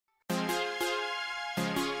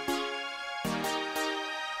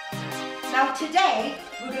Now today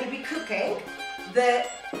we're going to be cooking the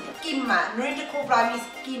Keema, Narinder Blimey's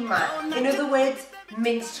Keema. In other words,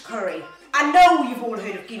 minced curry. I know you've all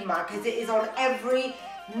heard of Keema because it is on every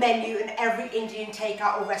menu in every Indian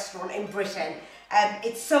takeout or restaurant in Britain.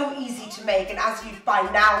 It's so easy to make, and as you by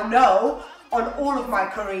now know, on all of my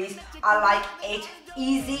curries, I like it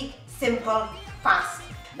easy, simple, fast.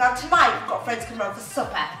 Now tonight we've got friends coming around for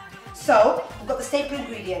supper. So we've got the staple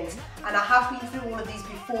ingredients, and I have been through all of these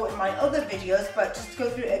before in my other videos, but just to go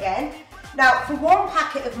through it again. Now for one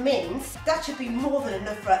packet of mince, that should be more than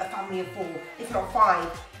enough for a family of 4, if not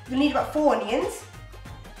 5. You'll need about 4 onions,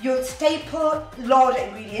 your staple larder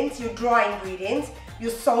ingredients, your dry ingredients,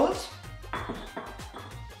 your salt,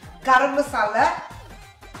 garam masala,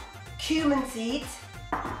 cumin seeds,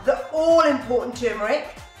 the all-important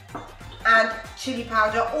turmeric, and chili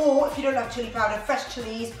powder, or if you don't have chili powder, fresh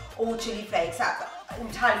chilies or chili flakes. That's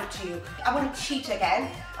entirely up to you. I'm going to cheat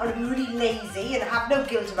again. I'm going to be really lazy and have no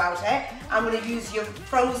guilt about it. I'm going to use your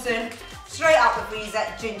frozen, straight out the freezer,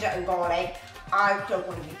 ginger and garlic. I don't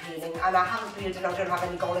want to be peeling, and I haven't peeled and I don't have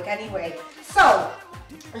any garlic anyway. So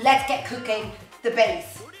let's get cooking the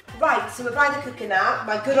base. Right, so we're by the cooker now.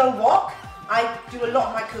 My good old wok. I do a lot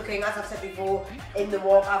of my cooking, as I've said before, in the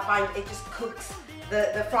wok. I find it just cooks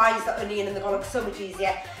the fries, the onion and the garlic so much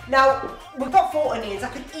easier. Now, we've got 4 onions I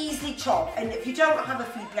could easily chop, and if you don't have a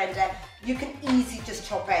food blender, you can easily just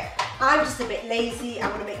chop it. I'm just a bit lazy. I'm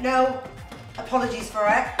going to make no apologies for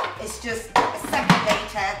it. It's just a second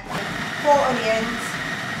later, 4 onions,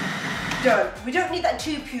 done. We don't need that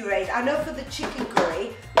too pureed. I know for the chicken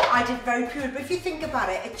curry, I did very pureed, but if you think about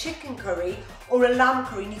it, a chicken curry or a lamb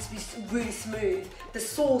curry needs to be really smooth. The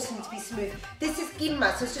sauce needs to be smooth. This is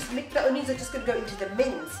Keema, so it's just the onions are just going to go into the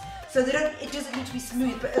mince. So it doesn't need to be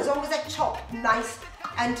smooth, but as long as they're chopped nice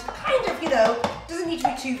and kind of, you know, doesn't need to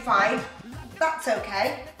be too fine, that's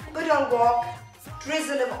okay. Good old wok,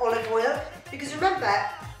 drizzle of olive oil, because remember,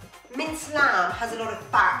 minced lamb has a lot of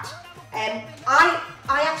fat.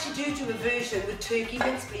 I actually do a version with turkey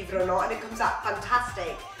mince, believe it or not, and it comes out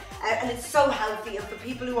fantastic. And it's so healthy, and for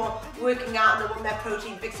people who are working out and they want their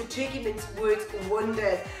protein fix, so turkey mince works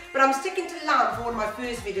wonders. But I'm sticking to lamb for one of my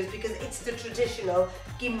first videos because it's the traditional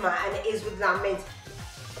Keema and it is with lamb mince.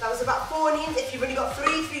 That was about 4 onions. If you've only got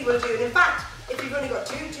 3, 3 will do. And in fact, if you've only got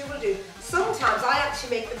 2, 2 will do. Sometimes I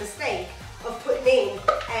actually make the mistake of putting in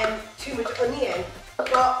too much onion,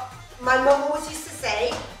 but my mum always used to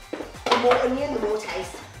say, the more onion, the more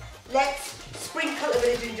taste. Let's sprinkle a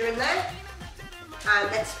bit of ginger in there,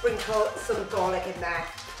 and let's sprinkle some garlic in there.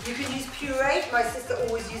 You can use puree. My sister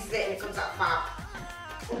always uses it and it comes out fab.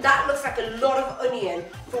 And that looks like a lot of onion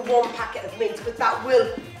for 1 packet of mince, but that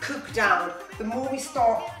will cook down. The more we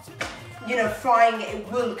start, you know, frying it,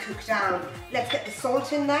 it will cook down. Let's get the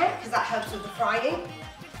salt in there because that helps with the frying.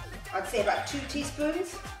 I'd say about 2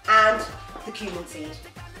 teaspoons, and the cumin seed.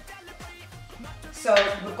 So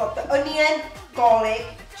we've got the onion, garlic,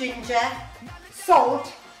 ginger,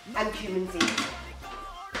 salt, and cumin seed.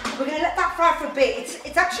 We're going to let that fry for a bit.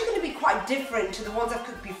 It's actually going to be quite different to the ones I've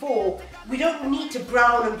cooked before. We don't need to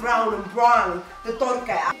brown and brown and brown the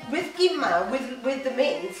torka. With Keema, with the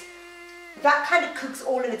mince, that kind of cooks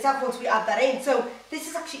all in itself once we add that in. So this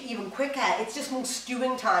is actually even quicker. It's just more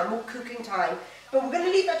stewing time, more cooking time. But we're going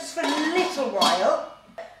to leave that just for a little while.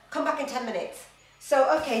 Come back in 10 minutes.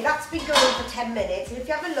 So, okay, that's been going for 10 minutes. And if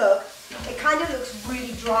you have a look, it kind of looks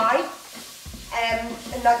really dry. And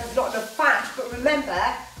like there's not enough fat. But remember,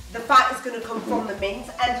 the fat is going to come from the mince.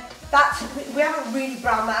 And that's, we haven't really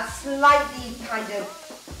browned that. Slightly kind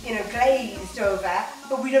of, you know, glazed over.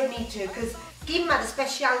 But we don't need to, because Keema, the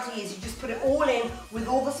speciality is you just put it all in with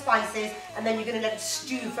all the spices, and then you're going to let it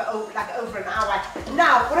stew for over an hour.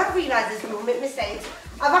 Now, what I've realised is we will make mistakes.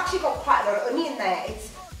 I've actually got quite a lot of onion there.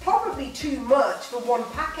 It's probably too much for 1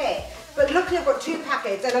 packet. But luckily I've got 2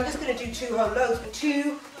 packets, and I'm just going to do 2 whole loaves, but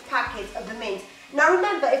 2 packets of the mince. Now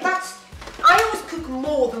remember, I always cook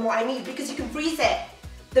more than what I need because you can freeze it.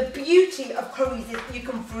 The beauty of curries is you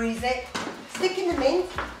can freeze it. Stick in the mince,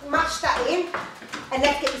 mash that in, and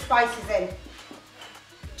let's get the spices in.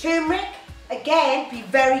 Turmeric, again, be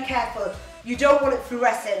very careful. You don't want it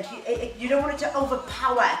fluorescent. You don't want it to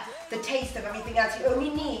overpower the taste of everything else. You only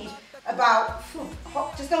need about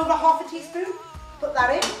just over ½ a teaspoon. Put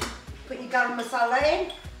that in. Put your garam masala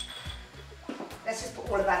in. Let's just put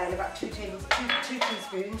all of that in, about 2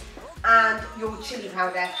 teaspoons. And your chili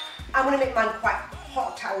powder. I'm going to make mine quite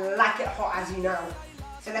hot. I like it hot, as you know.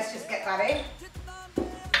 So let's just get that in.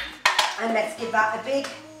 And let's give that a big...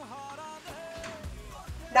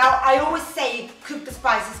 Now, I always say cook the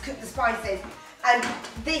spices, and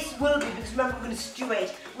this will be, because remember we're going to stew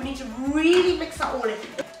it. We need to really mix that all in.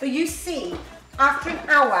 But you see, after an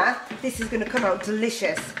hour, this is going to come out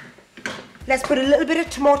delicious. Let's put a little bit of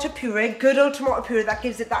tomato puree, good old tomato puree that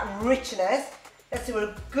gives it that richness. Let's do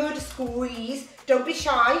a good squeeze. Don't be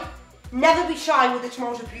shy. Never be shy with the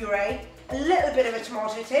tomato puree. A little bit of a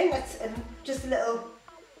tomato tin. Let's just a little,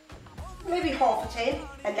 maybe half a tin,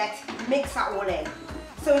 and let's mix that all in.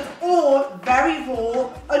 So it's all very raw.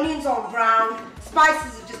 Onions are brown.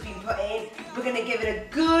 Spices have just been put in. We're going to give it a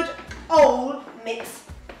good old mix.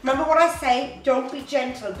 Remember what I say? Don't be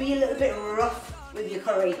gentle. Be a little bit rough with your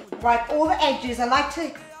curry. Wipe all the edges. I like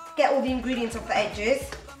to get all the ingredients off the edges.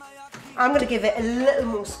 I'm going to give it a little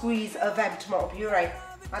more squeeze of tomato puree.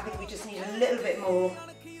 I think we just need a little bit more.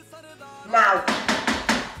 Now,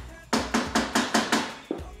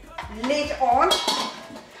 lid on,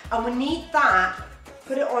 and we need that.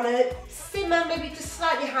 Put it on a simmer, maybe just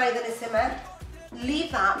slightly higher than a simmer.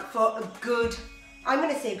 Leave that for a good, I'm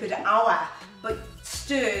going to say a good hour, but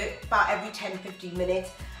stir about every 10-15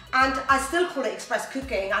 minutes. And I still call it express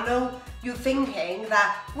cooking. I know you're thinking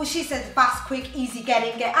that, well, she says fast, quick, easy, get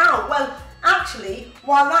in, get out. Well, actually,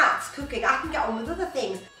 while that's cooking, I can get on with other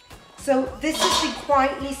things. So this has been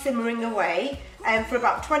quietly simmering away for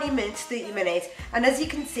about 20 minutes, 30 minutes. And as you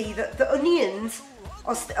can see, the onions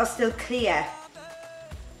are still clear.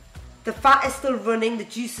 The fat is still running, the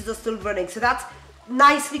juices are still running. So that's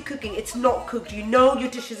nicely cooking. It's not cooked. You know your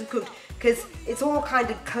dish isn't cooked because it's all kind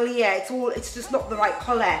of clear. It's just not the right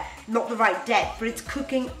colour, not the right depth, but it's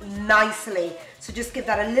cooking nicely. So just give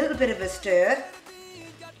that a little bit of a stir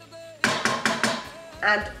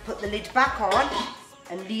and put the lid back on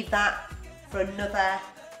and leave that for another,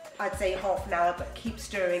 I'd say half an hour, but keep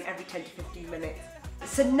stirring every 10 to 15 minutes.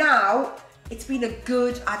 So now it's been a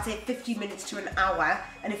good, I'd say 50 minutes to an hour.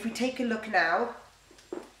 And if we take a look now,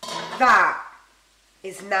 that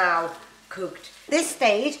is now cooked. This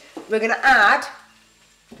stage, we're going to add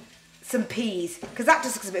some peas, because that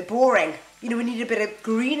just looks a bit boring. You know, we need a bit of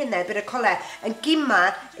green in there, a bit of colour. And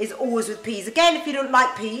Keema is always with peas. Again, if you don't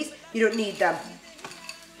like peas, you don't need them.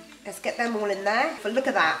 Let's get them all in there. But look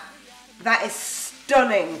at that. That is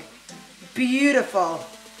stunning. Beautiful.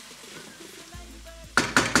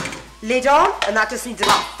 Lid on, and that just needs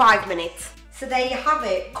about 5 minutes. So there you have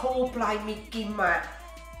it, Kaur Blimey Keema.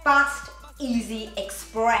 Fast, easy,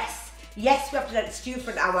 express. Yes, we have to let it stew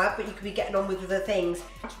for an hour, but you could be getting on with other things.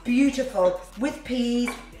 Beautiful, with peas,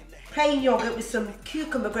 plain yogurt with some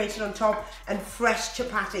cucumber grated on top, and fresh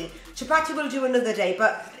chapati. Chapati we'll do another day,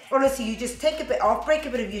 but honestly, you just take a bit off, break a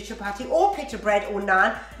bit of your chapati, or pita bread or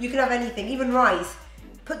naan. You can have anything, even rice.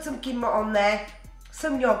 Put some keema on there,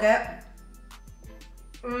 some yogurt.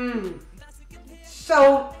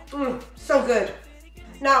 So good.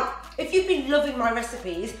 Now, if you've been loving my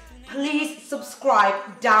recipes, please subscribe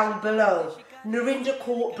down below. Narinder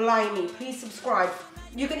Kaur Blimey, please subscribe.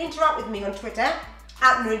 You can interact with me on Twitter,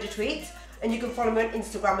 @NarinderTweets, and you can follow me on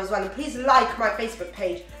Instagram as well. And please like my Facebook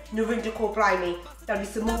page, Narinder Kaur Blimey. There'll be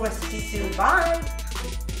some more recipes soon. Bye.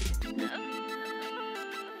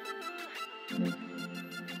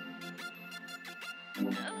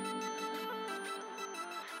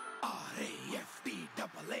 R-A-F-D-A-A-R.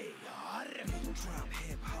 Trap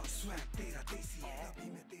hip hop swag.